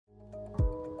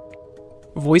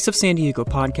Voice of San Diego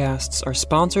podcasts are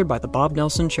sponsored by the Bob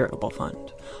Nelson Charitable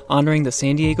Fund, honoring the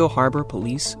San Diego Harbor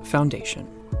Police Foundation.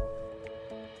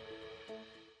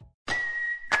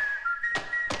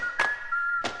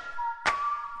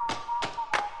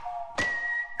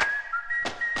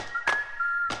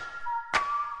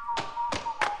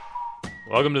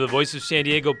 Welcome to the Voice of San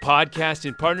Diego podcast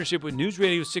in partnership with News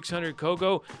Radio 600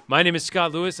 Kogo. My name is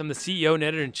Scott Lewis. I'm the CEO and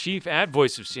editor-in-chief at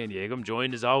Voice of San Diego. I'm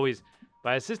joined, as always,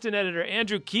 by assistant editor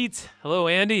Andrew Keats. Hello,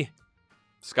 Andy.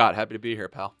 Scott, happy to be here,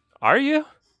 pal. Are you?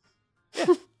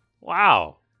 Yeah.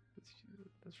 Wow.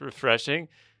 That's refreshing.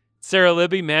 Sarah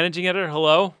Libby, managing editor.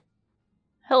 Hello.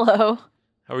 Hello.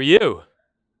 How are you?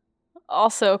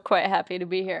 Also quite happy to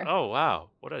be here. Oh, wow.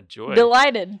 What a joy.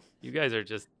 Delighted. You guys are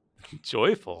just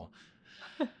joyful.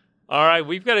 All right,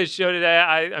 we've got a show today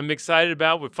I'm excited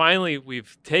about.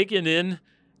 We've taken in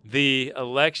the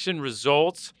election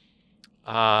results.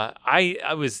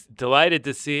 I was delighted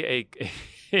to see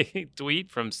a tweet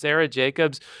from Sarah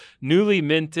Jacobs, newly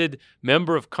minted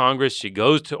member of Congress. She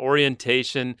goes to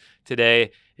orientation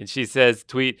today, and she says,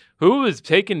 tweet, "Who was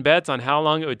taking bets on how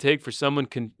long it would take for someone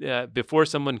before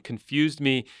someone confused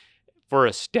me for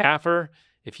a staffer?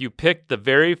 If you picked the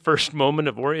very first moment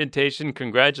of orientation,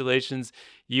 congratulations,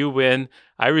 you win."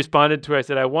 I responded to her. I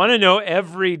said, I want to know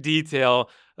every detail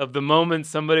of the moment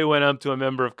somebody went up to a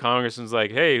member of Congress and was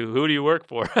like, "Hey, who do you work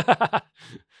for?"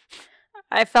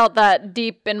 I felt that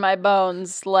deep in my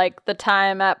bones, like the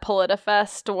time at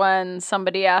PolitiFest when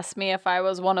somebody asked me if I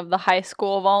was one of the high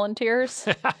school volunteers.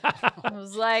 I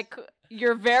was like,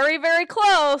 "You're very, very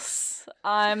close.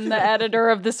 I'm the editor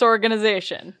of this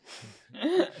organization."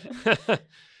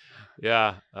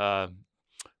 Yeah.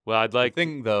 Well, I'd like... The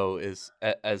thing, though, is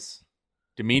as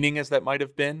demeaning as that might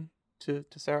have been to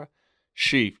Sarah,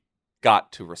 she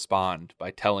got to respond by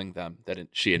telling them that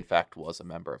she, in fact, was a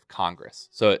member of Congress.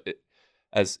 So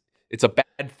it's a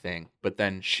bad thing, but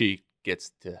then she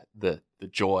gets the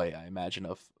joy, I imagine,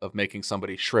 of making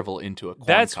somebody shrivel into a corn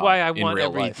That's cob why I in want real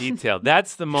every life. detail.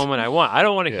 That's the moment I want. I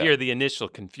don't want to Yeah. hear the initial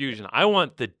confusion. I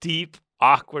want the deep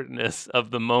awkwardness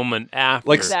of the moment after.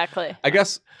 Like, Exactly. I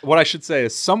guess what I should say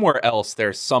is somewhere else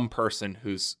there's some person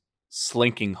who's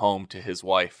slinking home to his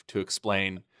wife to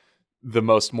explain the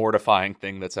most mortifying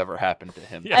thing that's ever happened to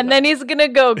him. Yeah. And then he's going to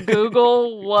go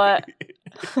Google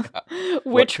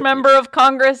which member of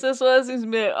Congress this was. He's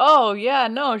going to be like, "Oh, yeah,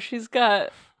 no, she's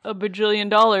got $1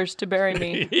 bajillion to bury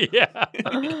me." Yeah.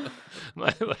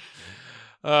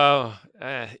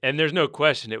 And there's no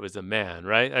question it was a man,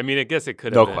 right? I mean, I guess it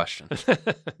could have No been. question.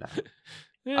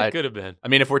 Yeah, it could have been. I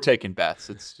mean, if we're taking bets,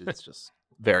 it's just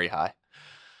very high.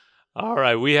 All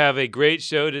right, we have a great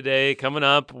show today. Coming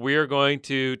up, we're going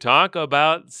to talk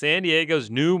about San Diego's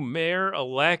new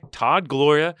mayor-elect, Todd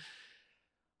Gloria.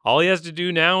 All he has to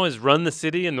do now is run the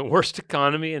city in the worst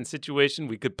economy and situation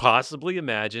we could possibly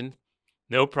imagine.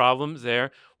 No problems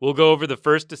there. We'll go over the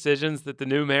first decisions that the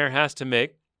new mayor has to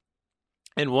make.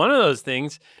 And one of those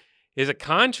things is a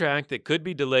contract that could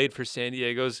be delayed for San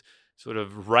Diego's sort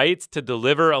of rights to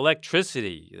deliver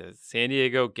electricity. San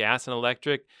Diego Gas and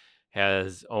Electric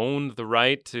has owned the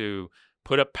right to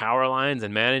put up power lines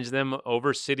and manage them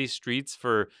over city streets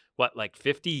for,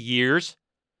 50 years?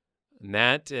 And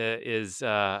that is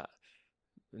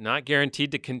not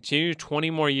guaranteed to continue. 20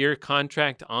 more year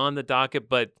contract on the docket,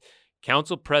 but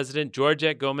Council President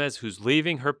Georgette Gomez, who's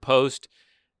leaving her post,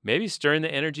 maybe stirring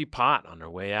the energy pot on her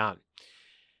way out.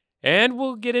 And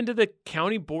we'll get into the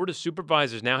County Board of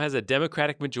Supervisors. Now has a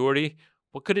Democratic majority.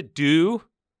 What could it do?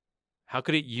 How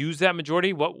could it use that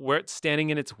majority? Where it's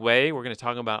standing in its way? We're going to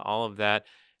talk about all of that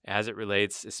as it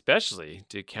relates especially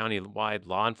to county-wide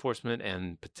law enforcement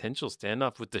and potential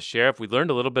standoff with the sheriff. We learned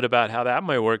a little bit about how that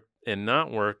might work and not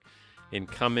work in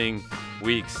coming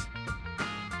weeks.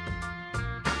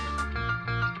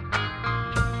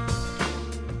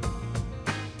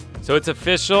 So it's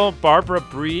official. Barbara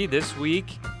Bry this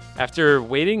week, after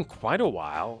waiting quite a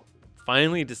while,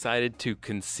 finally decided to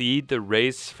concede the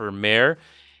race for mayor.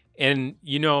 And,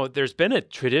 there's been a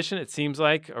tradition, it seems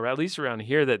like, or at least around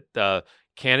here, that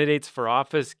candidates for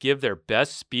office give their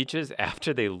best speeches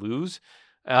after they lose.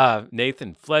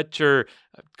 Nathan Fletcher,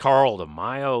 Carl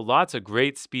DeMaio, lots of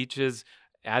great speeches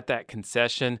at that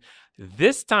concession.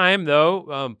 This time,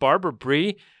 though, Barbara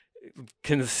Bry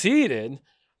conceded,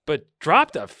 but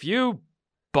dropped a few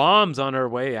bombs on her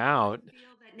way out.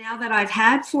 Now that I've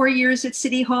had 4 years at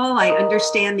City Hall, I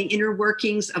understand the inner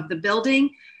workings of the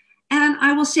building. And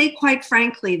I will say quite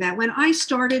frankly that when I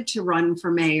started to run for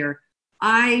mayor,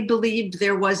 I believed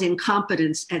there was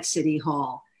incompetence at City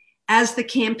Hall. As the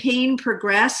campaign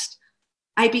progressed,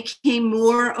 I became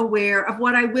more aware of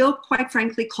what I will quite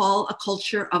frankly call a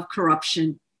culture of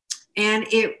corruption. And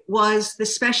it was the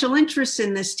special interests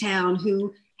in this town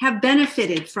who have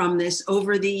benefited from this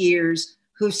over the years,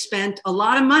 who spent a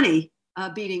lot of money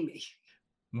beating me.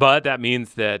 But that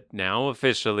means that now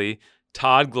officially,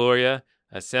 Todd Gloria,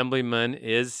 Assemblyman,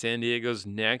 is San Diego's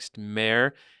next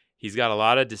mayor. He's got a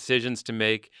lot of decisions to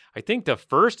make. I think the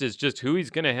first is just who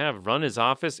he's going to have run his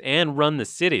office and run the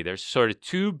city. There's sort of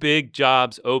two big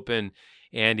jobs open,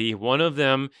 Andy. One of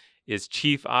them is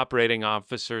chief operating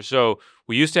officer. So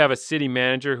we used to have a city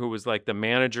manager who was like the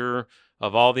manager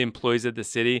of all the employees at the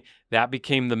city. That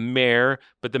became the mayor,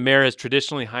 but the mayor has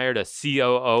traditionally hired a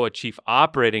COO, a chief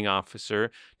operating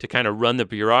officer, to kind of run the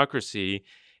bureaucracy.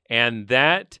 And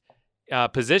that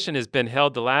position has been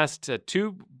held. The last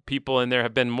two people in there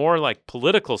have been more like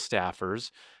political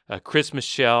staffers, Chris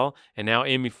Michelle and now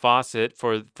Amy Fawcett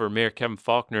for Mayor Kevin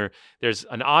Faulconer. There's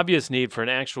an obvious need for an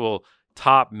actual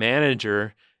top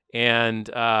manager, and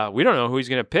we don't know who he's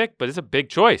going to pick, but it's a big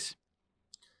choice.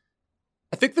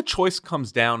 I think the choice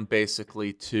comes down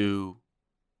basically to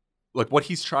like what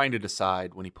he's trying to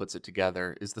decide when he puts it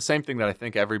together is the same thing that I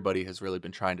think everybody has really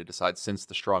been trying to decide since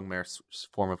the strong mayor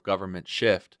form of government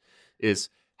shift is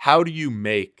how do you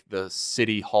make the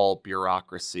city hall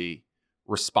bureaucracy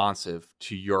responsive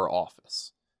to your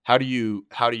office? How do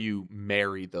you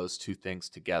marry those two things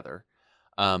together?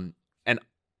 And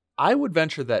I would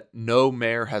venture that no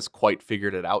mayor has quite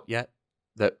figured it out yet,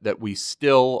 that we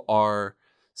still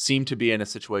seem to be in a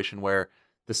situation where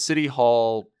the city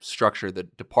hall structure, the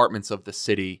departments of the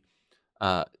city,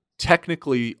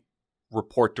 technically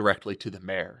report directly to the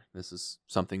mayor. This is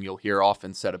something you'll hear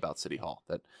often said about City Hall,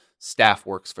 that staff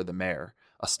works for the mayor.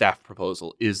 A staff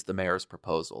proposal is the mayor's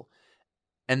proposal.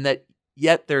 And that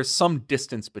yet there's some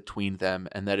distance between them,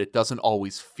 and that it doesn't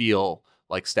always feel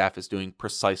like staff is doing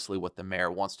precisely what the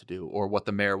mayor wants to do, or what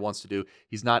the mayor wants to do.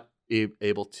 He's not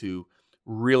able to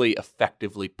really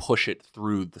effectively push it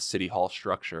through the city hall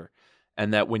structure.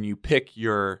 And that when you pick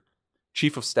your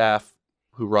chief of staff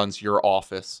who runs your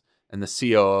office and the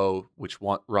COO, which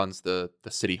runs the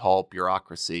city hall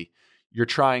bureaucracy, you're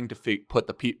trying to put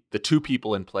the two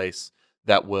people in place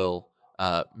that will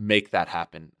make that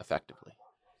happen effectively.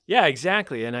 Yeah,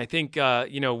 exactly. And I think,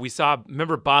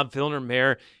 remember Bob Filner,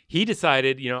 mayor, he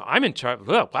decided, I'm in charge.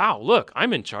 Look,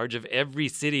 I'm in charge of every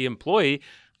city employee.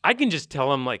 I can just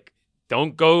tell them, like,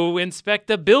 don't go inspect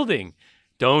a building.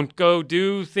 Don't go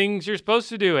do things you're supposed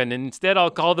to do. And instead, I'll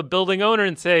call the building owner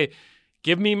and say,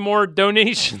 give me more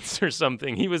donations or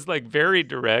something. He was like very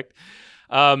direct.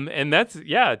 And that's,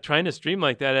 trying to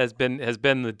streamline that has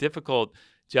been the difficult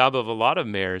job of a lot of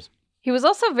mayors. He was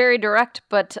also very direct,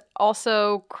 but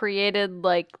also created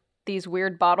like these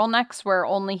weird bottlenecks where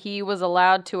only he was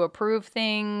allowed to approve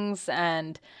things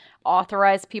and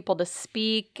authorize people to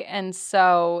speak. And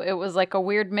so it was like a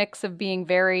weird mix of being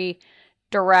very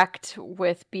direct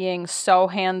with being so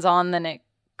hands-on that it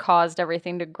caused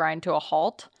everything to grind to a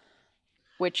halt,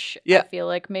 which I feel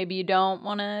like maybe you don't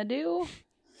want to do.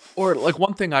 Or like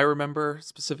one thing I remember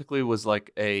specifically was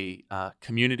like a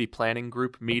community planning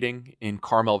group meeting in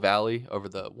Carmel Valley over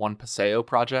the One Paseo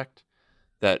project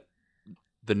that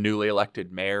the newly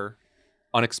elected mayor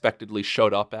unexpectedly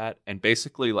showed up at and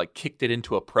basically like kicked it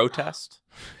into a protest.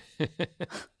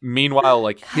 Meanwhile,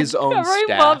 like his own staff.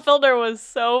 Bob Filner was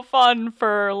so fun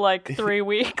for like 3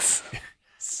 weeks.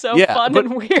 Fun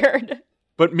and weird.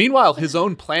 But meanwhile, his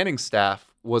own planning staff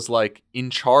was like in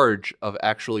charge of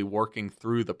actually working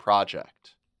through the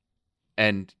project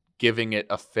and giving it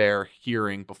a fair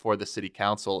hearing before the city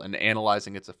council and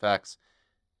analyzing its effects.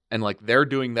 And like they're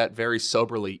doing that very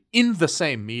soberly in the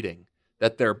same meeting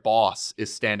that their boss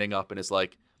is standing up and is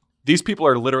like, these people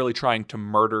are literally trying to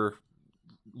murder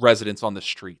residents on the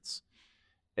streets.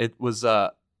 It was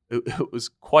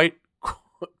quite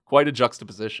a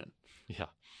juxtaposition. Yeah.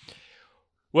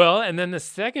 Well, and then the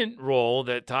second role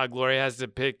that Todd Gloria has to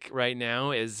pick right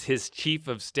now is his chief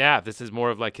of staff. This is more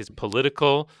of like his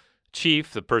political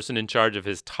chief, the person in charge of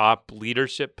his top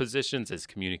leadership positions, his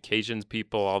communications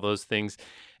people, all those things.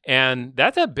 And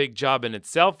that's a big job in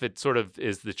itself. It sort of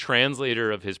is the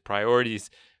translator of his priorities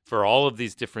for all of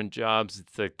these different jobs.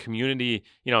 It's the community,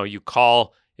 you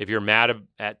call, if you're mad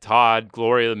at Todd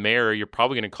Gloria, the mayor, you're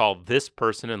probably going to call this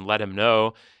person and let him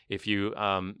know if you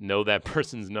know that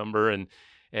person's number. And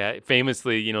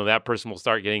famously, that person will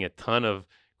start getting a ton of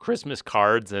Christmas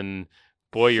cards and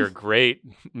boy, you're great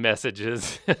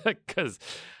messages because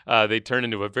they turn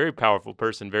into a very powerful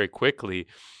person very quickly.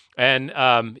 And,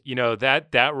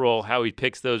 that role, how he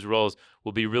picks those roles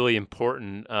will be really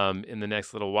important in the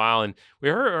next little while. And we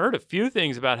heard a few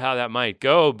things about how that might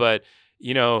go, but,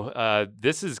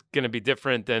 this is going to be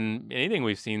different than anything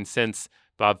we've seen since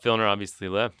Bob Filner obviously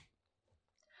left.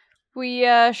 We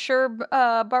sure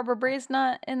Barbara Bree's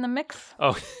not in the mix?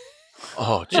 Oh,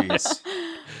 Oh, jeez.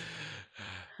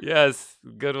 yes,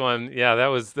 good one. Yeah, that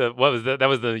was that was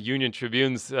the Union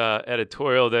Tribune's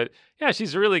editorial that, yeah,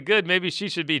 she's really good. Maybe she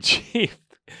should be chief.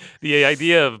 The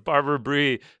idea of Barbara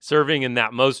Bree serving in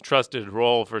that most trusted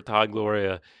role for Todd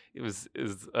Gloria is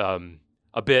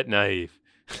a bit naive.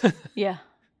 Yeah,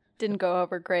 didn't go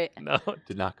over great. No.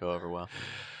 Did not go over well.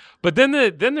 But then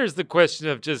there's the question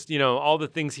of just, all the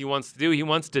things he wants to do. He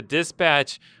wants to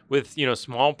dispatch with,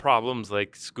 small problems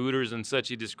like scooters and such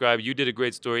he described. You did a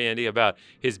great story, Andy, about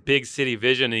his big city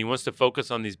vision, and he wants to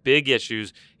focus on these big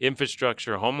issues,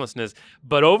 infrastructure, homelessness.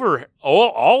 But over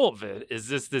all of it is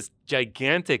this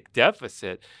gigantic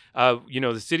deficit.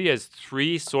 The city has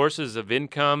 3 sources of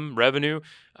income, revenue.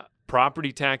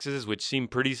 Property taxes, which seem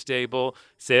pretty stable,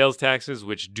 sales taxes,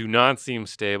 which do not seem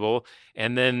stable,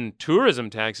 and then tourism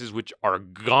taxes, which are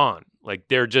gone. Like,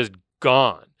 they're just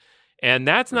gone. And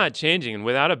that's not changing. And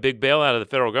without a big bailout of the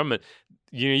federal government,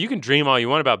 you can dream all you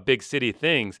want about big city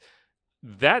things.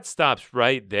 That stops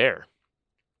right there.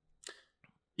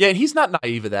 Yeah, and he's not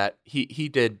naive of that. He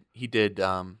did,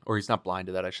 or he's not blind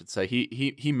to that, I should say.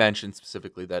 He mentioned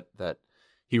specifically that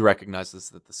he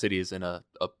recognizes that the city is in a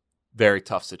very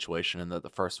tough situation, and that the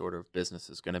first order of business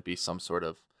is going to be some sort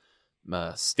of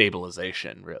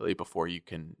stabilization, really, before you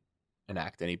can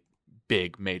enact any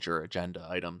big major agenda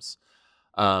items.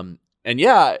 And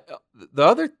yeah, the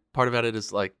other part about it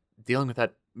is like dealing with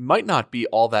that might not be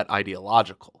all that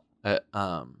ideological.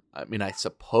 I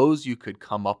suppose you could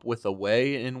come up with a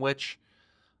way in which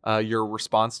your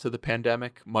response to the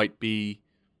pandemic might be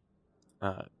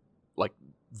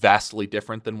vastly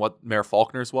different than what Mayor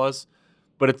Faulconer's was.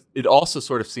 But it also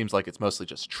sort of seems like it's mostly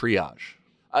just triage.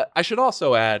 I should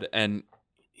also add, and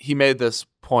he made this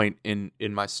point in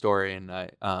my story, and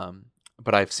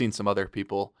but I've seen some other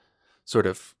people sort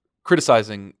of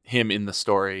criticizing him in the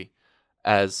story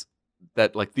as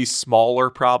that, like, these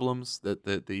smaller problems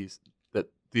that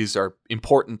these are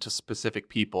important to specific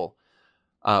people.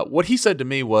 What he said to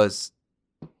me was,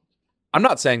 I'm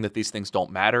not saying that these things don't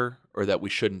matter or that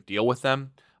we shouldn't deal with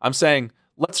them. I'm saying,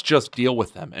 let's just deal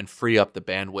with them and free up the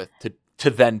bandwidth to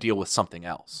then deal with something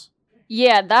else.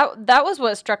 Yeah, that was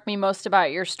what struck me most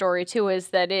about your story, too, is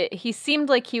that he seemed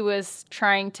like he was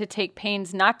trying to take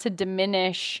pains not to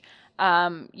diminish,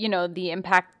 the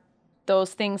impact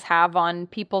those things have on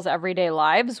people's everyday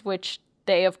lives, which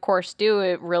they, of course, do.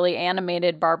 It really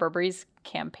animated Barbara Bree's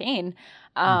campaign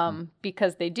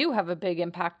because they do have a big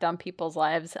impact on people's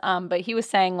lives. But he was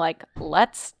saying, like,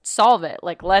 let's solve it.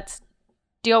 Like, let's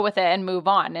deal with it and move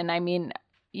on. And I mean,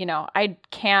 I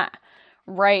can't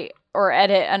write or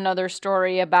edit another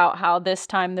story about how this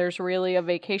time there's really a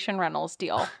vacation rentals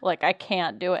deal. Like, I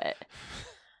can't do it.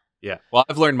 Yeah. Well,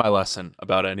 I've learned my lesson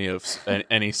about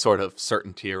any sort of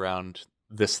certainty around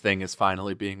this thing is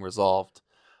finally being resolved.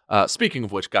 Speaking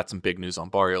of which, got some big news on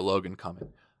Barrio Logan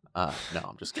coming. No,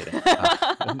 I'm just kidding.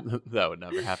 That would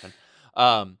never happen.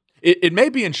 It may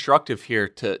be instructive here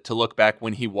to look back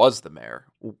when he was the mayor.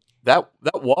 That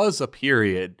was a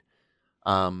period,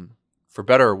 for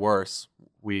better or worse.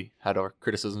 We had our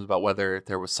criticisms about whether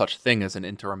there was such thing as an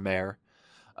interim mayor.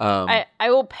 I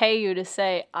will pay you to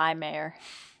say "I mayor."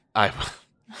 I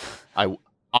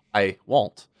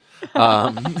won't.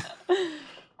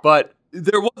 But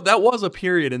that was a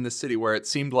period in the city where it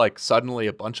seemed like suddenly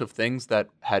a bunch of things that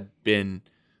had been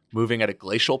moving at a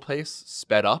glacial pace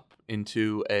sped up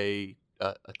into a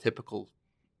typical,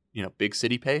 big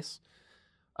city pace.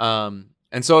 And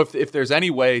so if there's any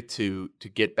way to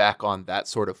get back on that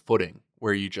sort of footing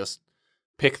where you just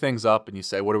pick things up and you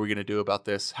say, what are we going to do about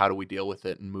this? How do we deal with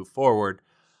it and move forward?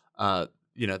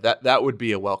 That would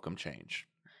be a welcome change.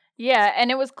 Yeah.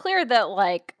 And it was clear that,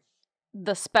 like,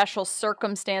 the special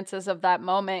circumstances of that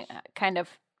moment kind of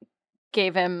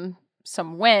gave him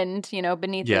some wind,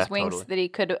 beneath his wings, totally, that he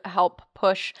could help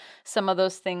push some of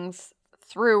those things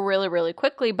through really, really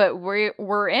quickly. But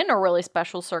we're in a really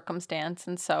special circumstance.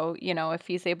 And so, if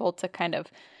he's able to kind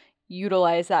of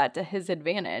utilize that to his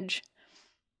advantage.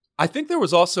 I think there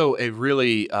was also a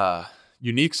really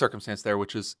unique circumstance there,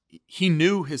 which is he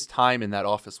knew his time in that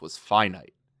office was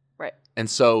finite. Right. And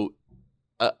so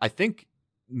I think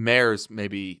mayors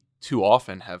maybe too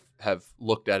often have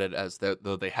looked at it as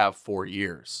though they have 4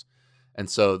 years.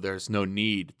 And so there's no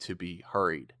need to be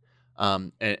hurried.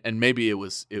 And maybe it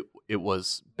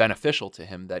was beneficial to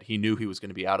him that he knew he was going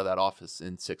to be out of that office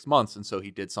in 6 months. And so he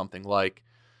did something like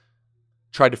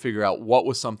tried to figure out what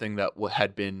was something that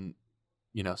had been,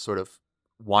 sort of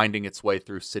winding its way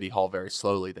through City Hall very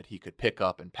slowly that he could pick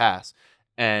up and pass.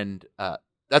 And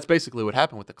that's basically what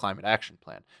happened with the Climate Action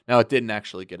Plan. Now, it didn't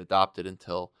actually get adopted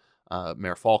until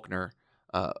Mayor Faulconer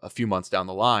a few months down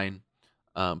the line.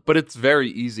 But it's very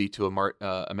easy to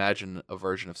imagine a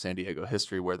version of San Diego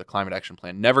history where the Climate Action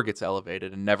Plan never gets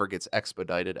elevated and never gets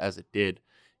expedited as it did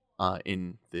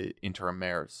in the interim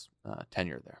mayor's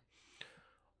tenure there.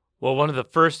 Well, one of the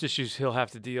first issues he'll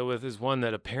have to deal with is one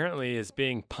that apparently is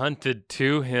being punted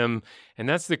to him, and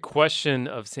that's the question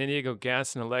of San Diego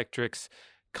Gas and Electric's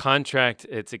contract,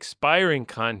 its expiring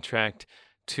contract,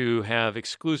 to have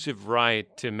exclusive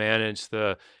right to manage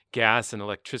the gas and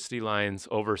electricity lines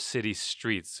over city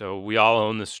streets. So we all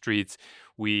own the streets.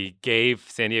 We gave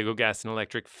San Diego Gas and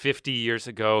Electric 50 years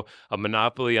ago a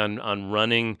monopoly on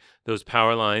running those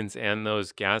power lines and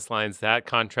those gas lines. That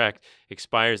contract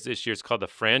expires this year. It's called the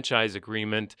franchise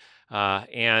agreement.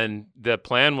 And the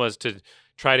plan was to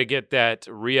try to get that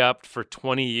re-upped for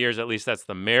 20 years. At least that's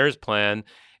the mayor's plan.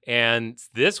 And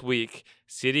this week,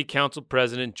 City Council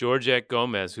President Georgette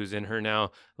Gomez, who's in her now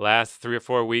last 3 or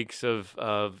 4 weeks of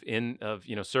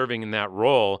serving in that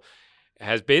role,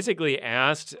 has basically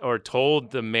asked or told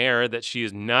the mayor that she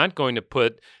is not going to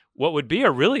put what would be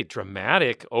a really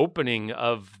dramatic opening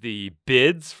of the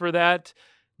bids for that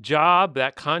job,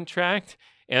 that contract,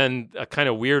 and a kind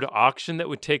of weird auction that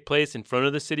would take place in front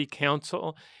of the city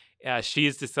council. She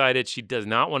has decided she does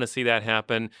not want to see that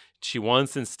happen. She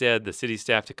wants instead the city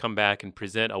staff to come back and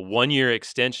present a 1-year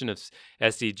extension of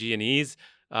SDG&E's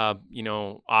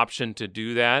option to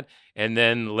do that, and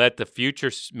then let the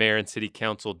future mayor and city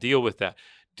council deal with that.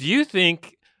 Do you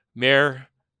think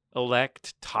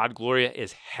Mayor-elect Todd Gloria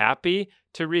is happy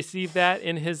to receive that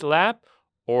in his lap,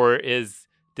 or is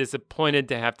disappointed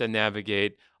to have to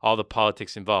navigate all the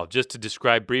politics involved? Just to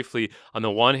describe briefly, on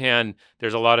the one hand,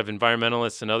 there's a lot of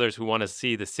environmentalists and others who want to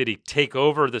see the city take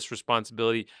over this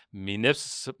responsibility,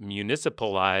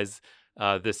 municipalize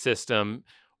the system.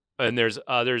 And there's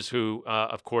others who,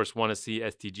 of course, want to see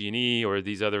SDG&E or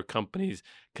these other companies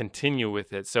continue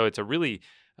with it. So it's a really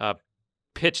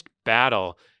pitched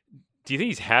battle. Do you think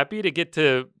he's happy to get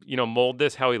to, mold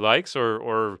this how he likes,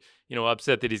 or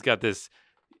upset that he's got this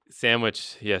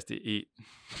sandwich he has to eat?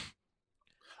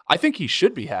 I think he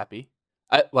should be happy.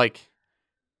 I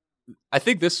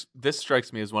think this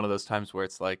strikes me as one of those times where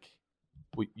it's like,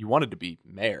 you wanted to be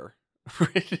mayor,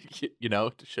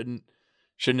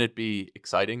 Shouldn't it be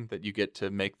exciting that you get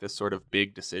to make this sort of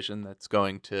big decision that's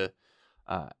going to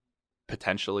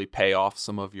potentially pay off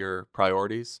some of your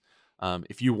priorities?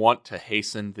 If you want to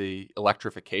hasten the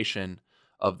electrification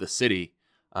of the city,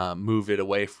 move it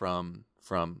away from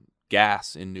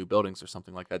gas in new buildings or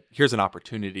something like that, here's an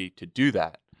opportunity to do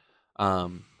that.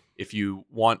 If you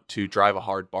want to drive a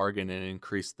hard bargain and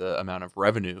increase the amount of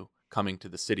revenue coming to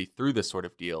the city through this sort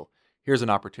of deal, here's an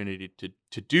opportunity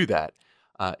to do that.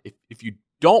 If you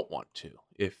don't want to,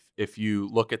 if you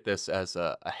look at this as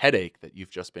a headache that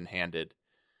you've just been handed,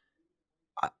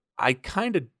 I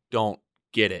kind of don't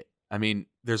get it. I mean,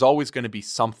 there's always going to be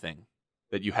something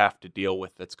that you have to deal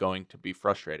with that's going to be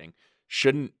frustrating.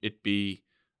 Shouldn't it be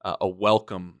a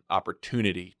welcome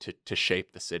opportunity to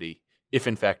shape the city, if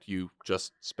in fact you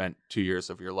just spent 2 years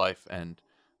of your life and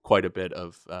quite a bit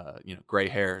of gray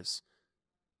hairs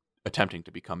attempting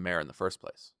to become mayor in the first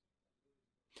place?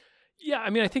 Yeah,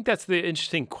 I mean, I think that's the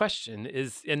interesting question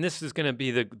and this is going to be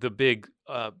the big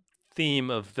theme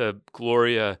of the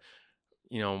Gloria,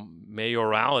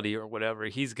 mayoralty or whatever.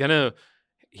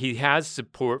 He has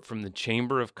support from the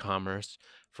Chamber of Commerce,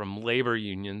 from labor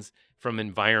unions, from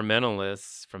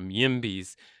environmentalists, from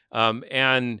YIMBYs.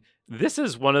 And this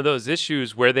is one of those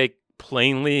issues where they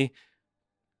plainly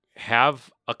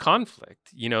have a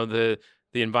conflict. The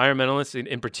environmentalists,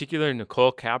 in particular,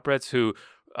 Nicole Capretz, who,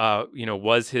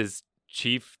 was his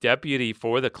chief deputy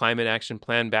for the Climate Action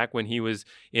Plan back when he was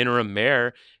interim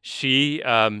mayor, she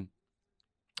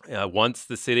wants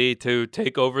the city to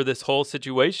take over this whole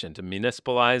situation, to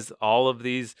municipalize all of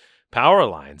these power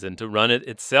lines and to run it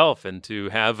itself and to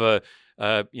have a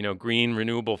green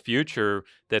renewable future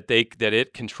that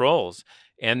it controls.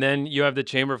 And then you have the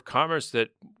Chamber of Commerce that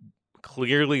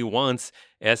clearly wants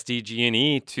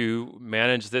SDG&E to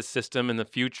manage this system in the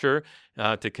future,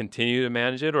 to continue to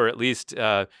manage it, or at least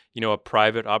a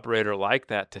private operator like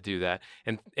that to do that.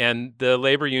 And the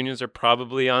labor unions are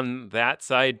probably on that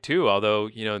side too, although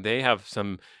they have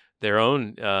their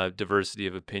own diversity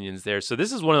of opinions there. So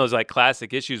this is one of those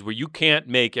classic issues where you can't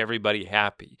make everybody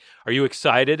happy. Are you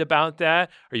excited about that?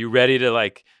 Are you ready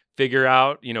to figure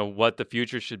out, what the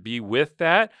future should be with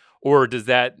that? Or is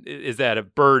that a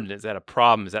burden? Is that a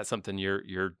problem? Is that something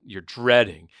you're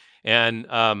dreading? And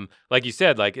like you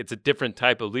said, like it's a different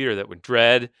type of leader that would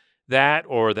dread that,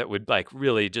 or that would like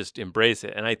really just embrace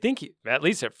it. And I think at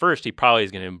least at first, he probably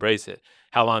is going to embrace it.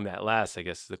 How long that lasts, I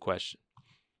guess, is the question.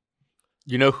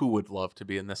 You know who would love to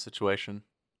be in this situation?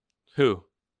 Who?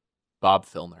 Bob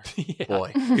Filner. Yeah.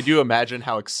 Boy, could you imagine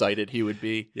how excited he would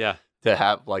be? Yeah. To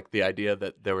have like the idea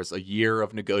that there was a year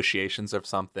of negotiations of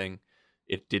something.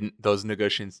 Those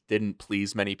negotiations didn't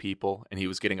please many people, and he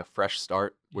was getting a fresh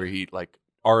start where he like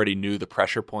already knew the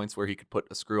pressure points where he could put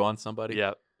a screw on somebody.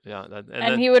 Yeah. Yeah.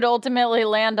 And he would ultimately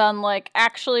land on like,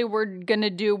 actually, we're going to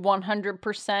do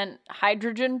 100%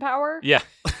 hydrogen power. Yeah.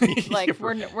 Like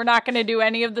we're not going to do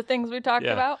any of the things we talked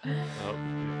about. Oh.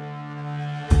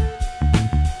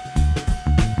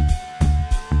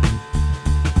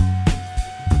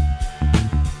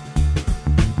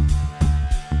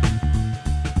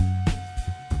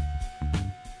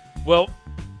 Well,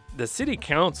 the city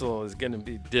council is going to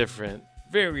be different,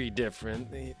 very different.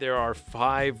 There are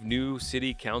 5 new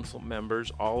city council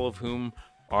members, all of whom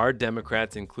are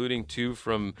Democrats, including 2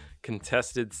 from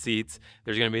contested seats.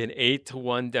 There's going to be an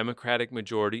 8-1 Democratic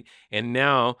majority. And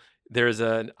now there's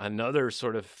another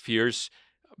sort of fierce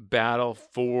battle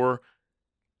for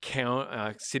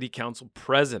city council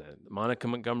president. Monica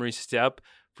Montgomery Steppe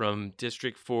from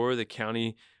District 4, the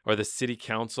county or the city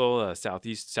council,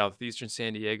 southeastern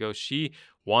San Diego. She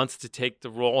wants to take the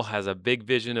role, has a big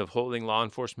vision of holding law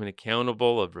enforcement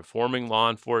accountable, of reforming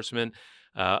law enforcement,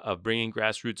 of bringing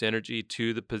grassroots energy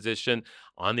to the position.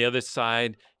 On the other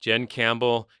side, Jen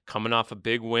Campbell, coming off a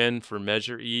big win for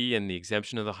Measure E and the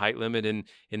exemption of the height limit in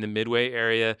the Midway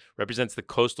area, represents the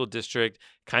coastal district,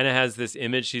 kind of has this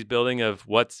image she's building of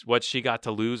what she got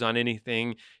to lose on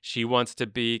anything. She wants to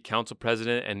be council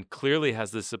president and clearly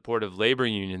has the support of labor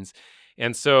unions.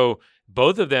 And so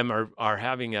both of them are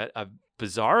having a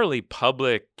bizarrely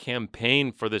public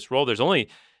campaign for this role. There's only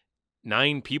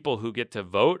 9 people who get to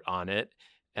vote on it,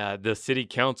 the city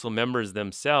council members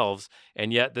themselves,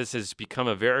 and yet this has become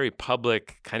a very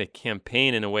public kind of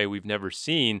campaign in a way we've never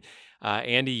seen.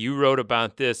 Andy, you wrote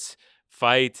about this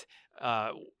fight.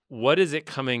 What is it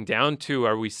coming down to?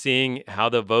 Are we seeing how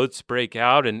the votes break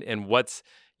out, and what's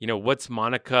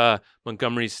Monica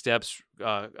Montgomery Steppe's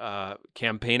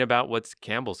campaign about? What's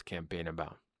Campbell's campaign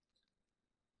about?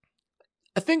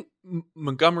 I think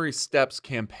Montgomery Steppe's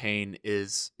campaign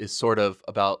is sort of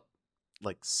about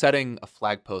like setting a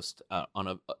flag post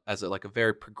as a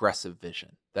very progressive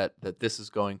vision that this is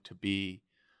going to be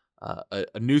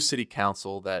a new city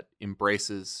council that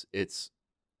embraces its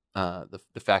the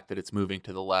fact that it's moving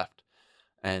to the left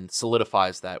and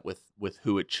solidifies that with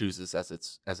who it chooses as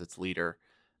its leader,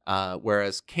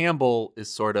 whereas Campbell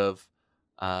is sort of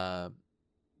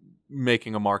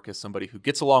making a mark as somebody who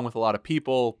gets along with a lot of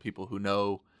people who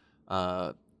know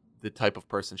the type of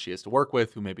person she has to work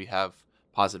with, who maybe have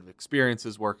positive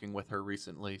experiences working with her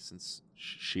recently, since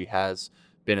she has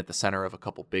been at the center of a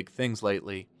couple big things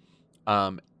lately.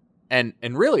 And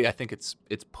really, I think it's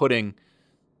putting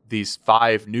these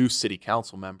 5 new city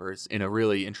council members in a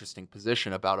really interesting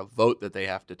position about a vote that they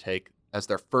have to take as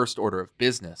their first order of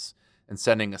business, and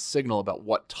sending a signal about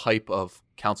what type of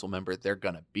council member they're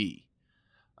going to be.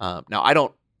 Now, I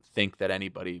don't think that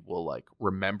anybody will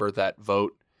remember that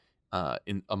vote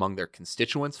among their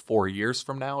constituents 4 years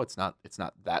from now. It's not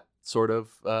that sort of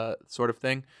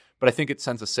thing. But I think it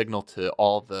sends a signal to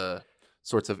all the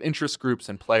sorts of interest groups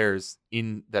and players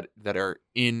that are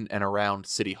in and around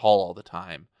City Hall all the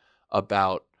time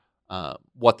about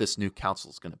what this new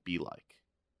council is going to be like.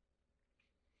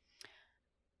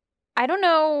 I don't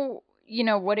know,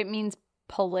 what it means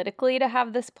politically to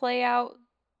have this play out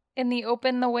in the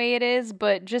open the way it is,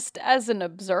 but just as an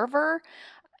observer,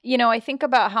 I think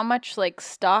about how much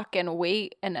stock and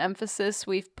weight and emphasis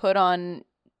we've put on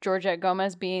Georgette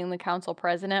Gomez being the council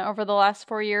president over the last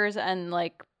 4 years, and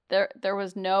there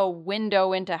was no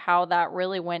window into how that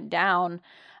really went down.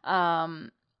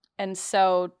 And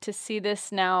so to see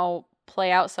this now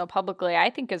play out so publicly, I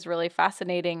think is really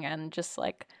fascinating and just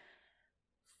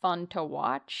fun to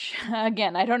watch.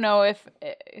 Again, I don't know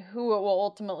who it will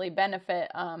ultimately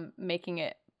benefit making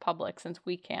it public, since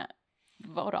we can't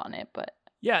vote on it, but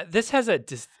yeah, this has a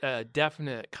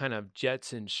definite kind of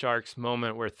Jets and Sharks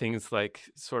moment where things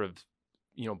sort of,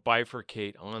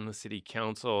 bifurcate on the city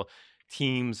council.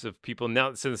 Teams of people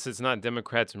now, since it's not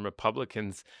Democrats and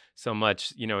Republicans so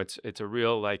much, it's a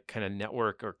real kind of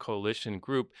network or coalition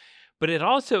group, but it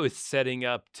also is setting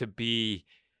up to be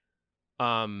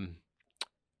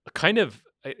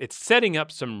it's setting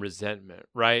up some resentment,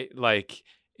 right?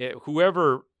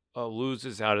 Whoever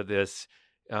loses out of this,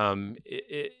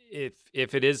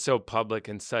 if it is so public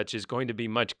and such, is going to be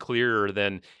much clearer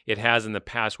than it has in the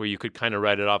past, where you could kind of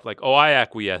write it off like, oh, I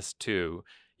acquiesce too,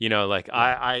 like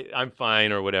I'm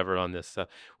fine or whatever on this stuff.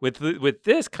 With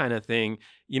this kind of thing,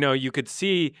 you could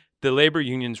see the labor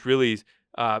unions really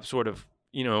sort of,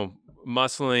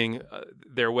 muscling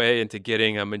their way into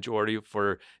getting a majority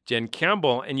for Jen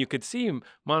Campbell, and you could see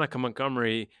Monica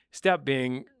Montgomery Steppe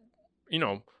being,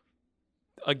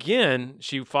 again,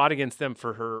 she fought against them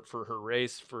for her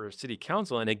race for city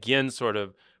council, and again sort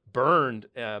of burned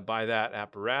by that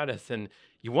apparatus. And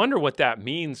you wonder what that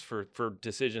means for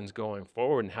decisions going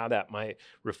forward and how that might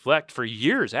reflect for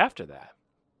years after that.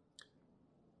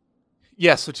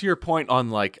 Yeah, so to your point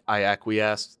on like I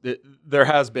acquiesced, there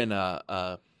has been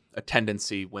a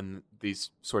tendency when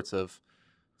these sorts of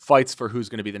fights for who's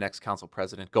going to be the next council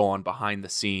president go on behind the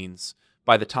scenes.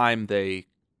 By the time they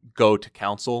go to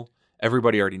council,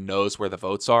 everybody already knows where the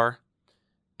votes are.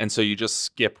 And so you just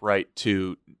skip right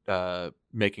to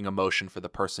making a motion for the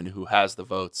person who has the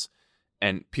votes.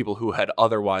 And people who had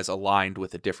otherwise aligned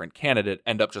with a different candidate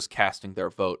end up just casting their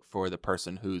vote for the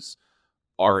person who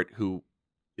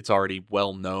it's already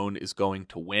well known is going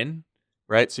to win,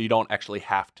 right? So you don't actually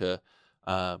have to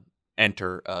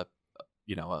enter a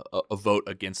vote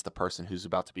against the person who's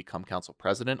about to become council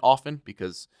president often,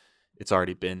 because it's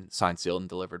already been signed, sealed, and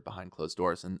delivered behind closed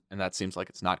doors. And that seems like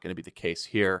it's not going to be the case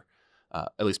here,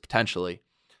 at least potentially.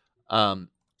 The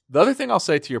other thing I'll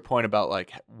say to your point about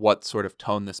like what sort of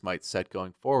tone this might set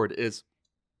going forward is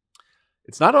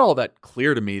it's not all that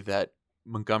clear to me that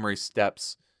Montgomery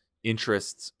Steppe's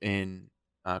interests in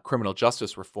criminal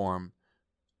justice reform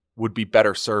would be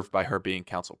better served by her being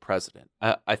council president.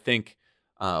 I think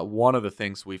one of the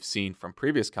things we've seen from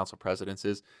previous council presidents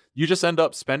is you just end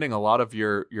up spending a lot of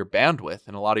your bandwidth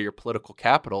and a lot of your political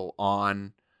capital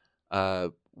on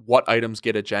what items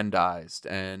get agendized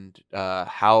and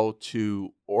how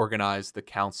to organize the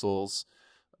council's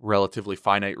relatively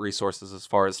finite resources as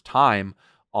far as time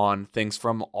on things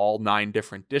from all 9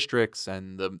 different districts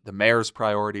and the mayor's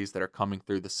priorities that are coming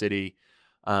through the city.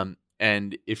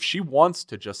 And if she wants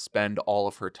to just spend all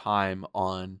of her time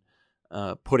on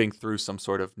putting through some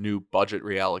sort of new budget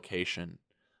reallocation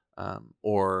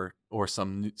or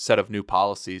some set of new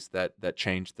policies that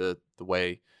change the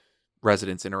way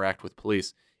residents interact with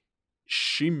police,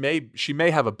 she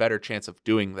may have a better chance of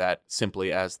doing that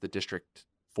simply as the District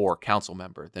 4 council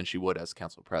member than she would as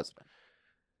council president.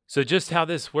 So just how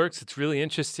this works, it's really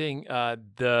interesting.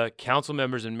 The council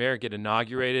members and mayor get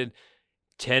inaugurated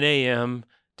 10 a.m.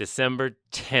 December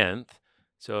 10th,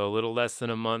 so a little less than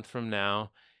a month from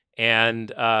now.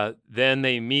 And then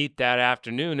they meet that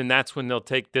afternoon, and that's when they'll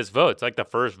take this vote. It's like the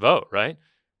first vote, right?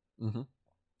 Mm-hmm.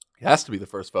 It has to be the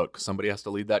first vote because somebody has to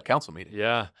lead that council meeting.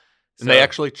 Yeah. And they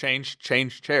actually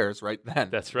changed chairs right then.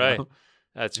 That's right.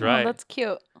 That's right. Oh, that's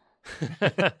cute.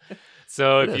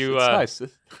 So it's nice.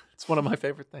 It's one of my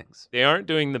favorite things. They aren't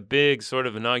doing the big sort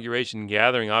of inauguration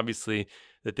gathering, obviously,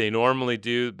 that they normally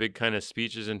do, big kind of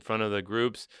speeches in front of the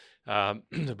groups.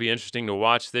 It'll be interesting to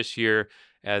watch this year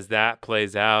as that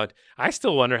plays out. I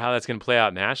still wonder how that's going to play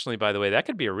out nationally, by the way. That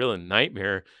could be a real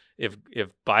nightmare if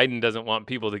Biden doesn't want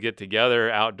people to get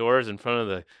together outdoors in front of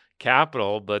the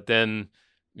Capitol, but then,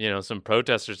 some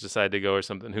protesters decide to go or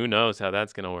something. Who knows how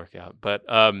that's going to work out. But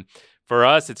for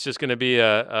us, it's just going to be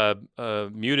a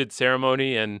muted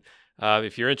ceremony. And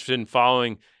if you're interested in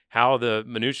following how the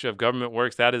minutia of government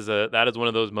works, that is one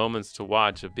of those moments to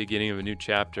watch, a beginning of a new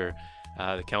chapter.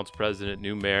 The council president,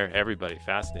 new mayor, everybody,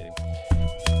 fascinating.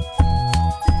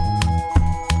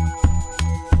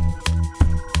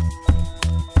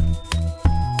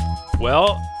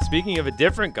 Well, speaking of a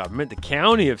different government, the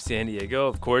county of San Diego,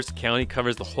 of course, the county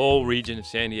covers the whole region of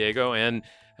San Diego and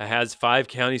has 5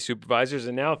 county supervisors,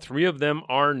 and now 3 of them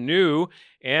are new,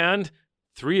 and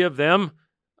 3 of them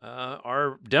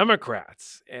are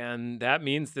Democrats. And that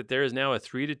means that there is now a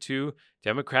 3-2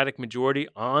 Democratic majority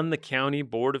on the county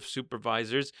board of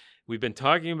supervisors. We've been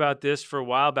talking about this for a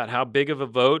while, about how big of a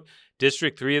vote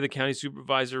District 3 of the county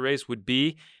supervisor race would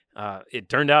be. It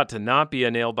turned out to not be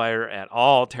a nail-biter at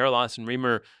all. Tara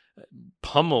Lawson-Remer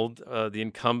pummeled the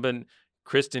incumbent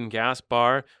Kristen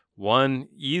Gaspar, won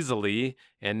easily,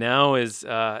 and now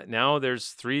there's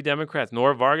 3 Democrats.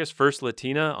 Nora Vargas, first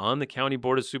Latina on the county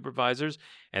board of supervisors,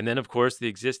 and then, of course, the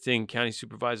existing county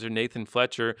supervisor, Nathan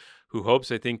Fletcher, who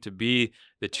hopes, I think, to be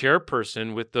the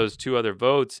chairperson with those 2 other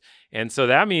votes. And so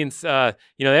that means, they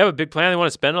have a big plan. They want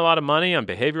to spend a lot of money on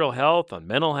behavioral health, on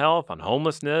mental health, on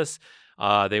homelessness.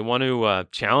 They want to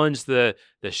challenge the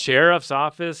sheriff's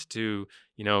office to,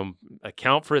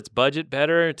 account for its budget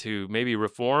better, to maybe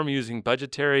reform using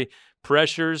budgetary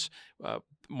pressures.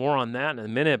 More on that in a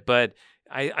minute, but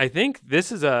I think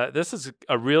this is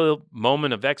a real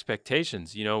moment of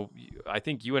expectations. I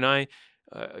think you and I,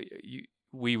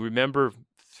 we remember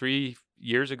 3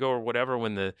 years ago or whatever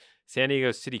when the San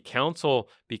Diego City Council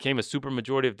became a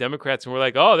supermajority of Democrats, and we're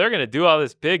like, oh, they're going to do all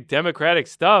this big Democratic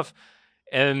stuff.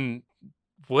 And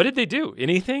what did they do?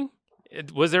 Anything?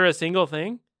 Was there a single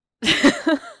thing?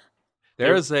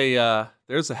 There's a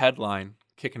headline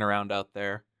kicking around out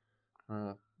there,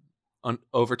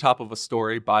 over top of a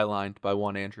story bylined by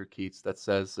one Andrew Keats that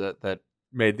says that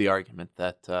made the argument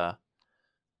that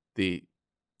the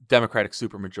Democratic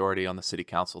supermajority on the city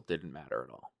council didn't matter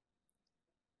at all,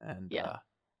 and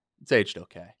it's aged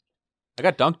okay. I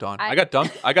got dunked on. I got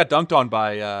dunked on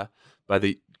by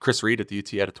the Chris Reed at the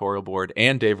UT editorial board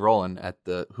and Dave Rowland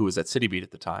who was at City Beat at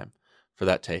the time for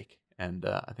that take, and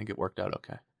I think it worked out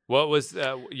okay. What was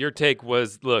your take?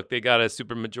 Was, look, they got a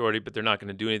supermajority, but they're not going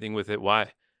to do anything with it.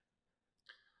 Why?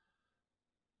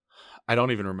 I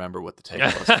don't even remember what the take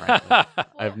was, frankly.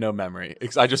 I have no memory.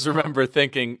 I just remember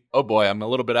thinking, oh boy, I'm a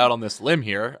little bit out on this limb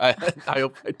here. I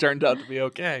hope it turned out to be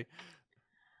okay.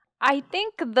 I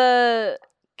think the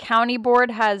county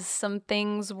board has some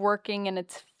things working in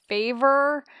its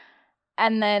favor,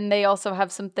 and then they also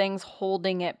have some things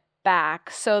holding it back.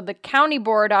 So the county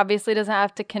board obviously doesn't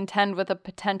have to contend with a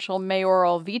potential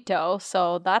mayoral veto,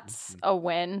 so that's a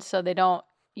win. So they don't,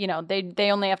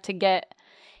 they only have to get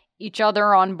each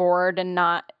other on board and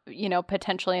not,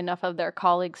 potentially enough of their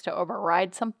colleagues to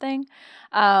override something.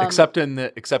 Except in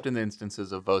the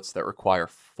instances of votes that require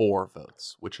 4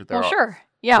 votes, which there are. Sure.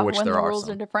 Yeah, when the rules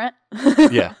are different.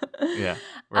 Yeah.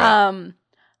 Right.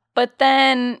 But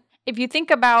then if you think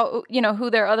about, who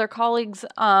their other colleagues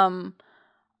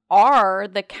are,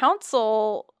 the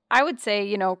council, I would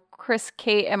say, Chris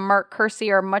Cate and Mark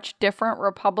Kersey are much different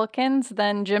Republicans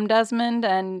than Jim Desmond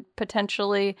and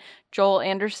potentially Joel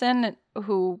Anderson,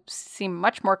 who seem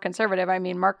much more conservative. I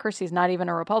mean, Mark Kersey's not even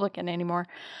a Republican anymore.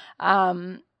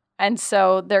 And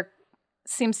so there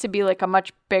seems to be like a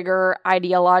much bigger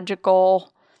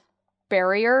ideological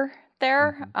barrier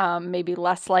there, maybe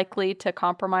less likely to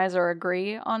compromise or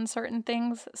agree on certain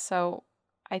things. So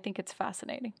I think it's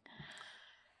fascinating.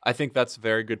 I think that's a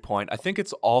very good point. I think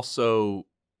it's also,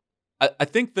 I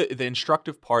think the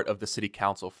instructive part of the city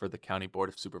council for the county board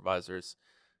of supervisors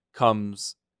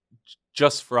comes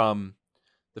just from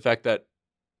the fact that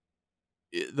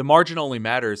the margin only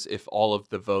matters if all of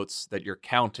the votes that you're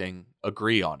counting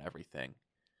agree on everything.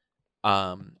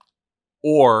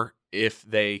 Or if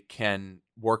they can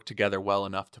work together well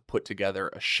enough to put together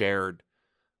a shared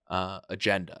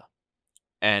agenda.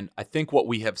 And I think what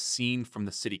we have seen from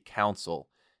the city council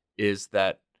is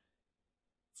that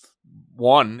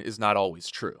one is not always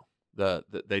true.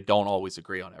 They don't always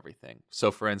agree on everything. So,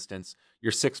 for instance,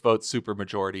 your 6-vote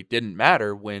supermajority didn't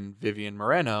matter when Vivian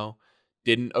Moreno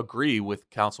didn't agree with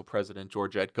Council President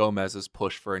Georgette Gomez's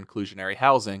push for inclusionary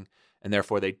housing, and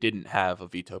therefore they didn't have a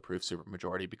veto-proof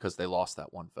supermajority because they lost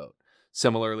that 1 vote.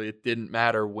 Similarly, it didn't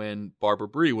matter when Barbara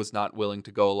Bree was not willing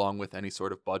to go along with any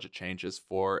sort of budget changes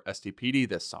for SDPD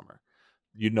this summer.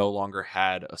 You no longer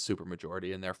had a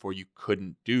supermajority, and therefore you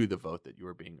couldn't do the vote that you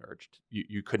were being urged.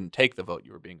 You couldn't take the vote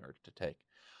you were being urged to take.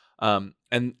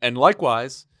 And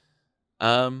likewise,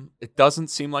 it doesn't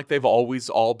seem like they've always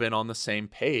all been on the same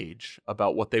page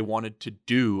about what they wanted to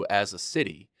do as a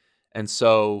city. And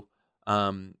so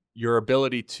your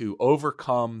ability to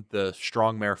overcome the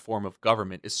strong mayor form of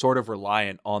government is sort of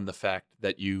reliant on the fact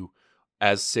that you,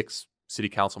 as 6 city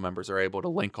council members, are able to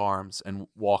link arms and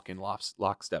walk in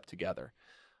lockstep together.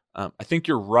 I think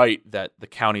you're right that the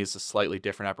county is a slightly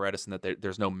different apparatus and that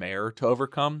there's no mayor to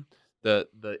overcome. The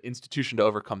institution to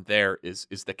overcome there is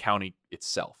the county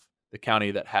itself. The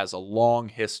county that has a long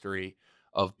history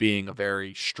of being a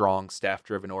very strong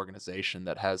staff-driven organization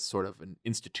that has sort of an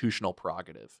institutional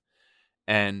prerogative.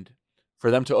 And for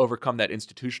them to overcome that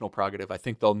institutional prerogative, I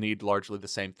think they'll need largely the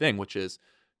same thing, which is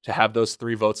to have those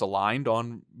 3 votes aligned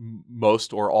on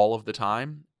most or all of the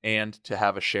time and to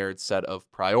have a shared set of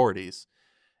priorities.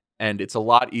 And it's a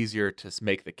lot easier to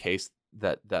make the case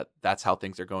that that's how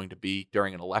things are going to be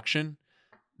during an election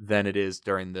than it is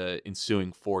during the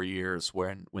ensuing 4 years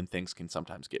when things can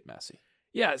sometimes get messy.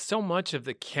 Yeah, so much of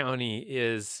the county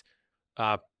is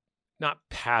not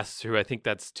pass through. I think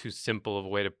that's too simple of a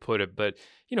way to put it. But,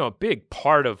 a big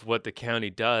part of what the county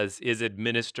does is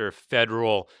administer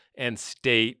federal and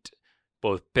state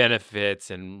both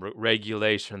benefits and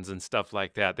regulations and stuff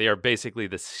like that. They are basically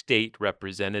the state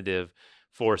representative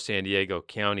for San Diego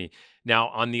County. Now,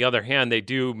 on the other hand, they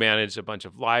do manage a bunch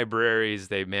of libraries.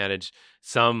 They manage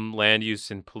some land use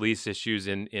and police issues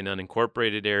in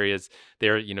unincorporated areas.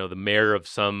 They're, the mayor of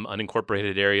some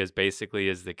unincorporated areas basically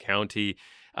is the county.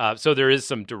 So there is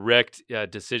some direct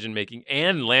decision-making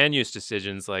and land use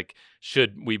decisions, like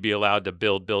should we be allowed to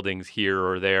build buildings here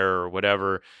or there or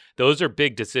whatever. Those are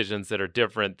big decisions that are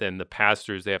different than the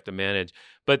pass-throughs they have to manage.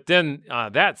 But then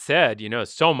that said,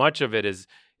 so much of it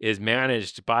is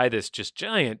managed by this just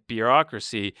giant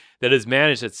bureaucracy that is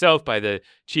managed itself by the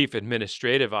chief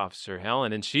administrative officer,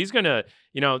 Helen. And she's going to,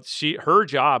 her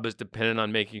job is dependent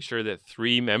on making sure that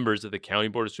 3 members of the County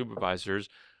Board of Supervisors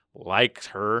like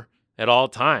her at all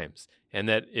times. And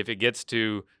that if it gets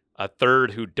to a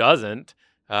third who doesn't,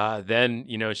 then,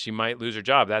 she might lose her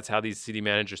job. That's how these city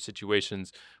manager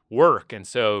situations work. And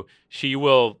so she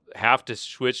will have to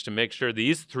switch to make sure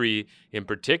these 3 in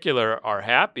particular are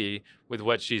happy with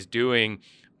what she's doing.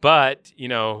 But,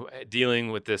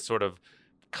 dealing with this sort of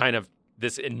kind of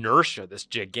this inertia, this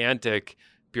gigantic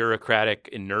bureaucratic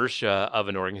inertia of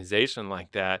an organization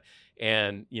like that.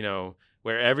 And,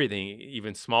 where everything,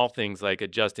 even small things like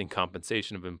adjusting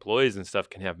compensation of employees and stuff,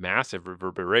 can have massive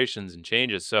reverberations and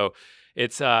changes. So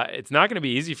it's not going to be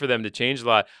easy for them to change a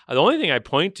lot. The only thing I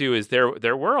point to is there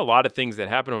were a lot of things that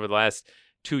happened over the last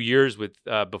 2 years with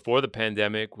before the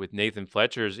pandemic with Nathan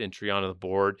Fletcher's entry onto the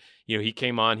board. He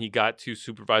came on, he got 2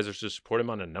 supervisors to support him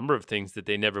on a number of things that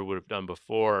they never would have done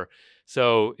before.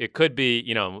 So it could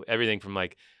be, everything from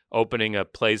like opening a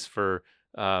place for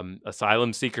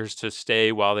asylum seekers to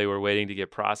stay while they were waiting to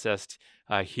get processed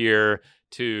here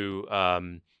to,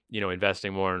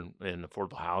 investing more in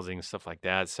affordable housing and stuff like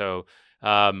that. So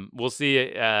we'll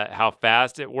see how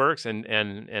fast it works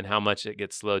and how much it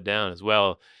gets slowed down as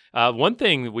well. One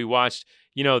thing we watched,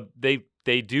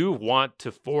 they do want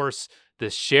to force the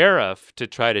sheriff to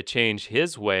try to change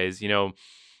his ways,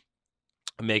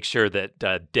 make sure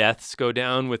that deaths go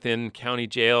down within county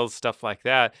jails, stuff like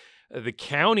that. The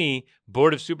county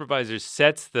board of supervisors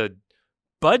sets the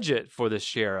budget for the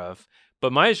sheriff,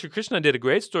 but Maya Sri Krishna did a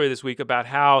great story this week about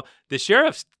how the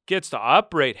sheriff gets to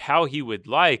operate how he would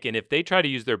like, and if they try to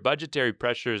use their budgetary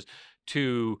pressures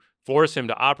to force him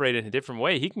to operate in a different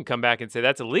way, he can come back and say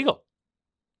that's illegal.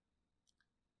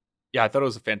 Yeah, I thought it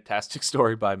was a fantastic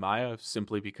story by Maya,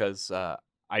 simply because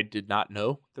I did not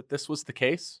know that this was the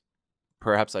case.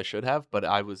 Perhaps I should have, but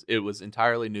it was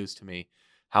entirely news to me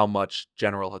how much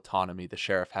general autonomy the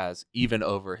sheriff has, even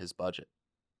over his budget.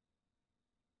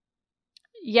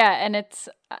 Yeah, and it's,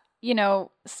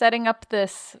 setting up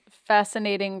this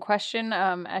fascinating question.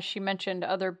 As she mentioned,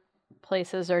 other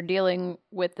places are dealing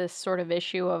with this sort of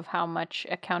issue of how much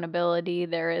accountability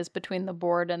there is between the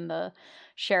board and the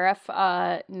sheriff,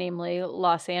 namely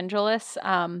Los Angeles.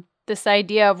 This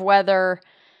idea of whether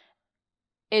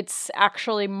it's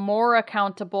actually more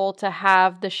accountable to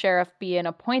have the sheriff be an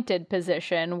appointed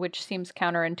position, which seems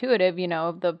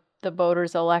counterintuitive. The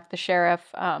voters elect the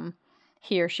sheriff.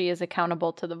 He or she is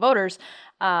accountable to the voters.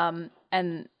 And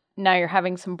now you're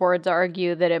having some boards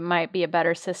argue that it might be a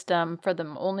better system for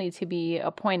them only to be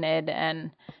appointed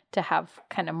and to have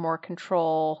kind of more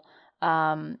control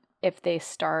if they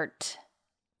start,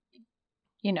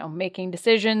 making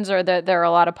decisions, or that there are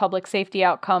a lot of public safety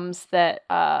outcomes that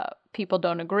people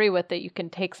don't agree with, that you can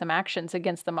take some actions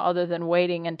against them other than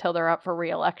waiting until they're up for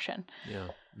re-election. Yeah.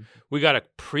 We got a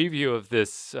preview of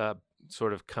this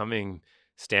sort of coming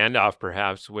standoff,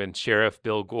 perhaps, when Sheriff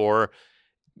Bill Gore,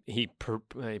 he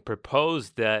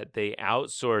proposed that they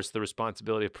outsource the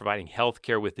responsibility of providing health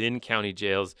care within county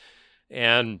jails.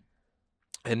 And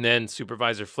then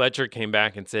Supervisor Fletcher came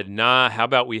back and said, nah, how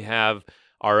about we have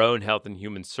our own Health and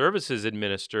Human Services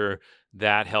administer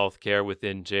that health care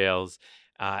within jails.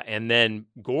 And then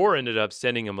Gore ended up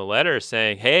sending him a letter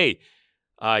saying, hey,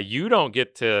 you don't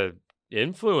get to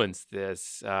influence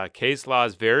this. Case law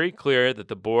is very clear that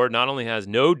the board not only has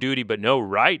no duty, but no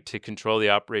right to control the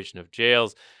operation of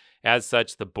jails. As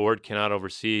such, the board cannot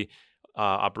oversee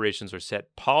operations or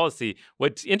set policy.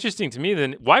 What's interesting to me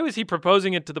then, why was he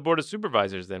proposing it to the Board of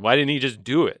Supervisors then? Why didn't he just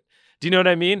do it? Do you know what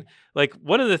I mean? Like,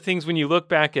 one of the things when you look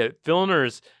back at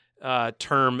Filner's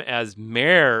term as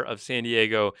mayor of San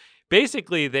Diego,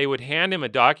 basically they would hand him a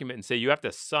document and say, you have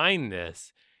to sign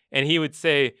this. And he would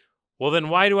say, well, then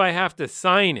why do I have to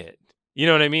sign it? You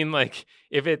know what I mean? Like,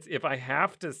 if I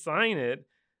have to sign it,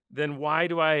 then why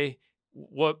do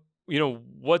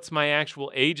what's my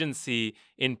actual agency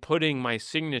in putting my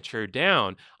signature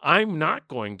down? I'm not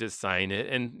going to sign it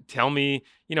and tell me,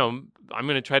 I'm going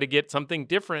to try to get something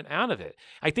different out of it.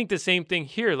 I think the same thing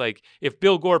here. Like, if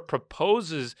Bill Gore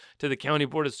proposes to the County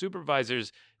Board of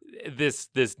Supervisors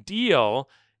this deal,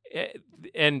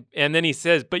 And then he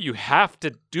says, but you have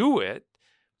to do it.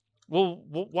 Well,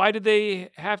 why do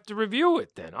they have to review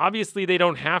it then? Obviously, they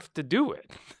don't have to do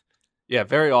it. Yeah,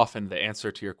 very often the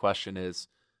answer to your question is,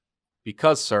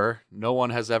 because, sir, no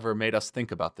one has ever made us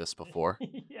think about this before.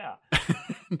 Yeah.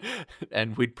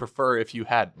 And we'd prefer if you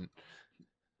hadn't.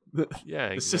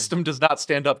 Yeah. The system does not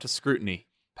stand up to scrutiny,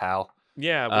 pal.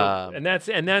 Yeah, well, and that's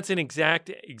an exact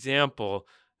example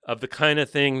of the kind of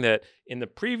thing that in the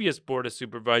previous Board of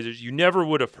Supervisors you never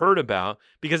would have heard about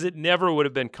because it never would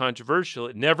have been controversial.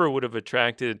 It never would have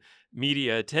attracted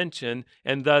media attention,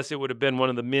 and thus it would have been one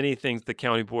of the many things the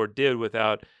county board did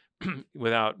without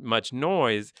much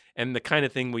noise, and the kind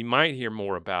of thing we might hear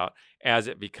more about as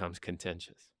it becomes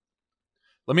contentious.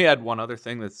 Let me add one other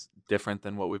thing that's different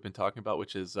than what we've been talking about,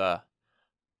 which is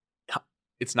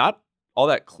it's not all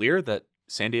that clear that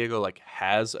San Diego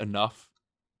has enough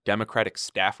Democratic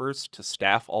staffers to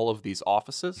staff all of these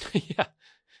offices. Yeah,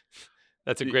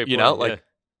 that's a great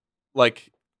point.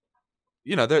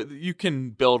 You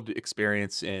can build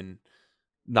experience in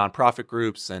nonprofit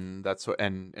groups and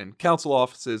and council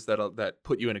offices that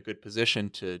put you in a good position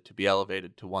to be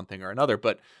elevated to one thing or another.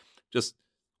 But just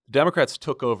Democrats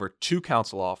took over 2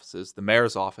 council offices, the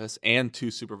mayor's office, and 2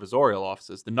 supervisorial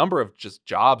offices. The number of just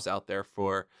jobs out there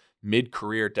for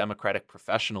mid-career Democratic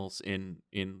professionals in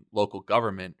local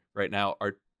government right now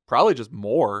are probably just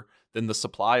more than the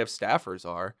supply of staffers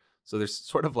are. So there's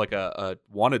sort of like a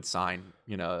wanted sign,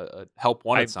 a help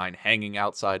wanted sign hanging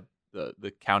outside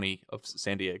the county of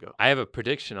San Diego. I have a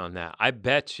prediction on that. I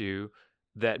bet you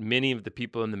that many of the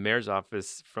people in the mayor's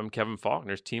office from Kevin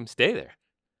Faulconer's team stay there.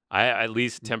 At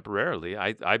least temporarily.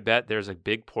 I bet there's a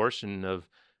big portion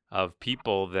of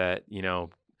people that,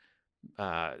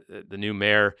 the new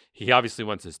mayor, he obviously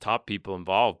wants his top people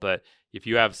involved, but if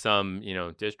you have some,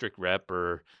 district rep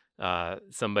or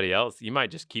somebody else, you might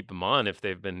just keep them on if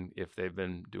they've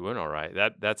been doing all right.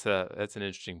 That's an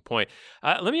interesting point.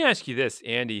 Let me ask you this,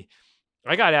 Andy.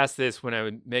 I got asked this when I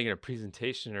was making a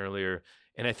presentation earlier,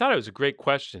 and I thought it was a great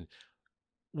question.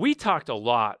 We talked a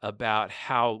lot about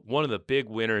how one of the big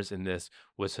winners in this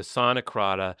was Hassan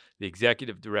Akrada, the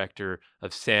executive director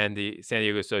of San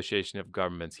Diego Association of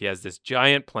Governments. He has this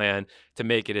giant plan to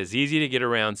make it as easy to get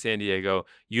around San Diego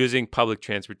using public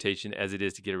transportation as it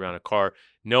is to get around a car.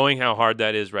 Knowing how hard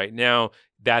that is right now,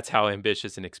 that's how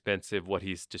ambitious and expensive what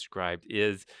he's described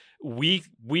is. We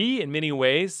in many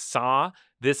ways saw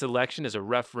this election as a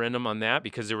referendum on that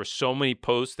because there were so many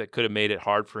posts that could have made it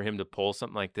hard for him to pull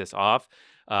something like this off.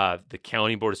 The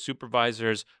county board of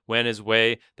supervisors went his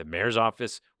way. The mayor's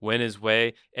office went his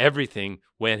way. Everything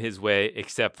went his way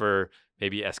except for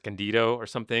maybe Escondido or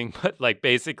something. But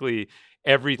basically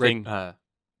everything.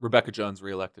 Rebecca Jones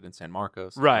reelected in San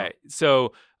Marcos. Right.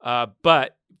 So,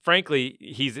 but frankly,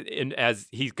 if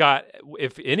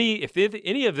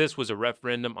any of this was a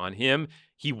referendum on him,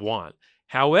 he won.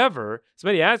 However,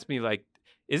 somebody asked me,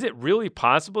 is it really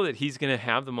possible that he's going to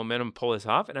have the momentum pull this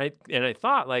off? And I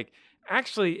thought,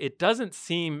 actually, it doesn't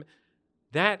seem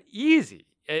that easy.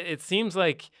 It seems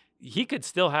like he could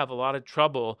still have a lot of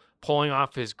trouble pulling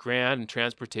off his grand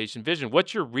transportation vision.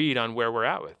 What's your read on where we're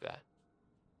at with that?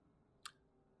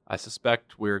 I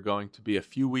suspect we're going to be a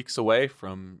few weeks away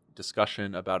from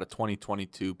discussion about a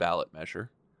 2022 ballot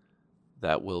measure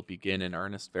that will begin in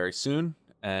earnest very soon,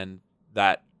 and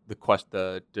that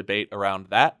the debate around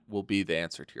that will be the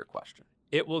answer to your question.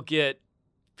 It will get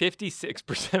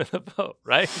 56% of the vote,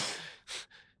 right?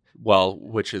 Well,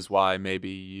 which is why maybe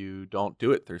you don't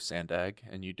do it through Sandag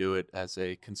and you do it as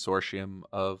a consortium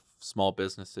of small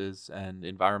businesses and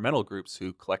environmental groups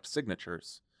who collect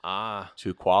signatures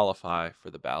to qualify for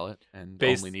the ballot and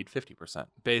only need 50%.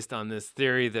 Based on this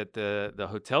theory that the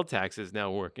hotel tax is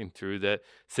now working through, that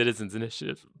citizens'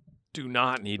 initiatives do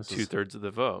not need 2/3 of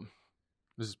the vote.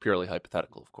 This is purely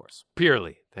hypothetical, of course.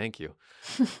 Purely. Thank you.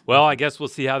 Well, I guess we'll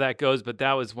see how that goes, but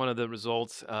that was one of the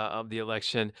results of the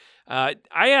election. I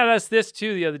had asked this,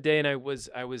 too, the other day, and I was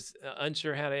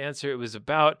unsure how to answer. It was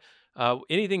about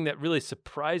anything that really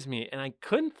surprised me, and I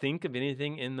couldn't think of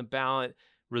anything in the ballot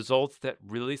results that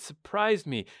really surprised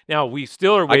me. Now, we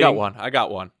still are waiting. I got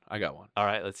one. All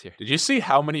right, let's hear. Did you see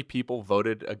how many people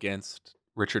voted against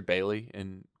Richard Bailey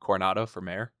in Coronado for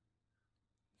mayor?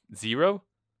 0?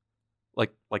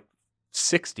 Like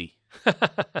 60.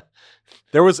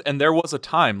 There was a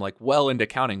time well into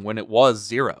counting when it was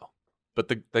 0. But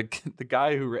the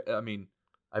guy who,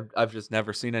 I've just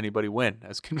never seen anybody win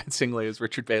as convincingly as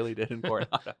Richard Bailey did in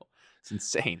Coronado. It's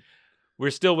insane.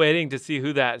 We're still waiting to see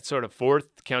who that sort of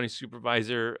 4th county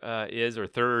supervisor is, or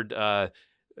 3rd.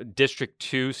 District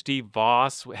 2, Steve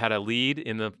Voss had a lead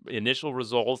in the initial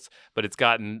results, but it's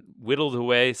gotten whittled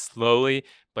away slowly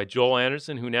by Joel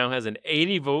Anderson, who now has an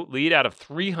 80-vote lead out of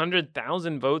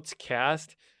 300,000 votes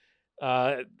cast.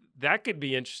 That could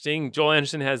be interesting. Joel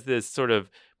Anderson has this sort of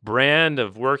brand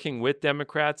of working with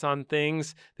Democrats on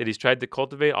things that he's tried to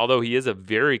cultivate, although he is a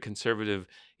very conservative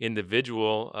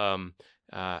individual.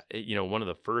 One of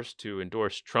the first to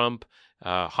endorse Trump,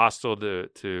 hostile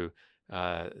to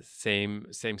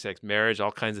same-sex marriage,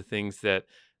 all kinds of things that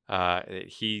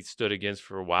he stood against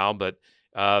for a while. But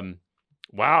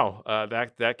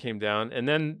that came down. And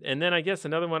then I guess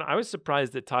another one, I was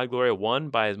surprised that Todd Gloria won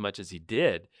by as much as he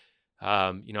did.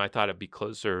 I thought it'd be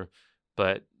closer,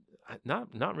 but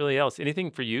not really else.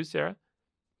 Anything for you, Sarah?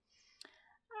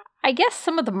 I guess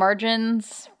some of the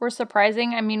margins were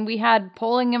surprising. I mean, we had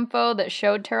polling info that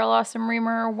showed Tara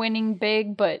Lawson-Remer winning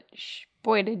big, but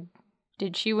boy,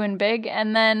 did she win big.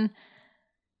 And then,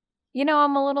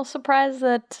 I'm a little surprised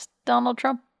that Donald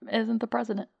Trump isn't the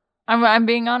president. I'm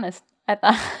being honest. I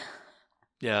thought.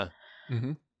 Yeah.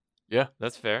 Mm-hmm. Yeah.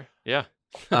 That's fair. Yeah.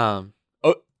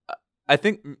 I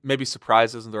think maybe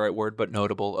surprise isn't the right word, but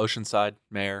notable. Oceanside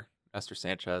Mayor Esther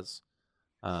Sanchez.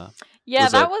 That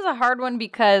was a hard one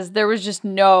because there was just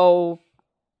no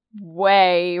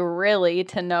way really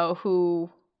to know who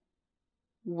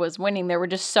was winning. There were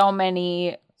just so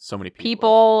many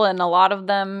people, and a lot of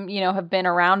them, have been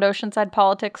around Oceanside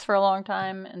politics for a long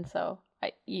time. And so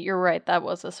you're right. That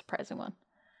was a surprising one.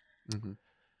 Mm-hmm.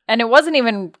 And it wasn't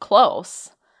even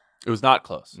close. It was not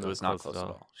close. It was not close at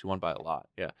all. She won by a lot.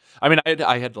 Yeah. I mean,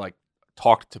 I had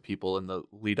talked to people in the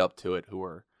lead up to it who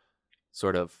were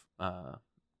sort of,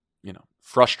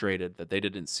 frustrated that they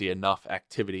didn't see enough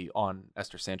activity on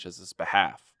Esther Sanchez's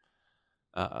behalf.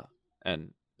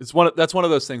 And that's one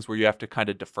of those things where you have to kind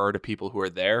of defer to people who are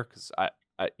there, because I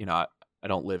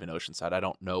don't live in Oceanside. I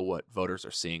don't know what voters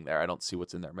are seeing there. I don't see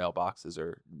what's in their mailboxes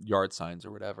or yard signs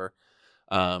or whatever.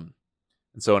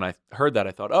 And so when I heard that,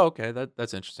 I thought, oh, okay,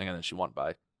 that's interesting. And then she won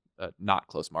by a not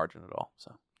close margin at all.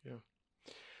 So,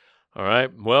 yeah. All right.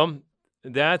 Well,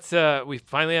 that's we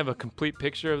finally have a complete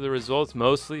picture of the results.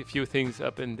 Mostly a few things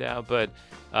up and down, but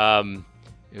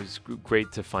it was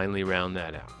great to finally round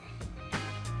that out.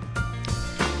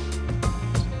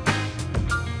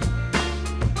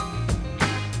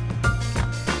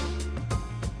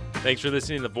 Thanks for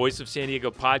listening to the Voice of San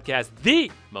Diego podcast,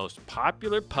 the most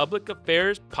popular public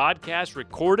affairs podcast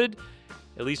recorded,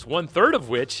 at least 1/3 of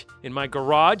which in my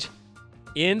garage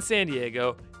in San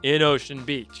Diego in Ocean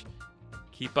Beach.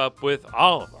 Keep up with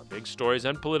all of our big stories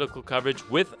and political coverage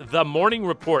with The Morning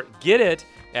Report. Get it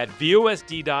at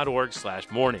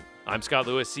vosd.org/morning. I'm Scott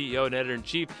Lewis, CEO and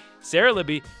Editor-in-Chief. Sarah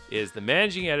Libby is the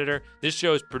Managing Editor. This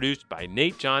show is produced by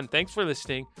Nate John. Thanks for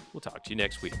listening. We'll talk to you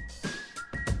next week.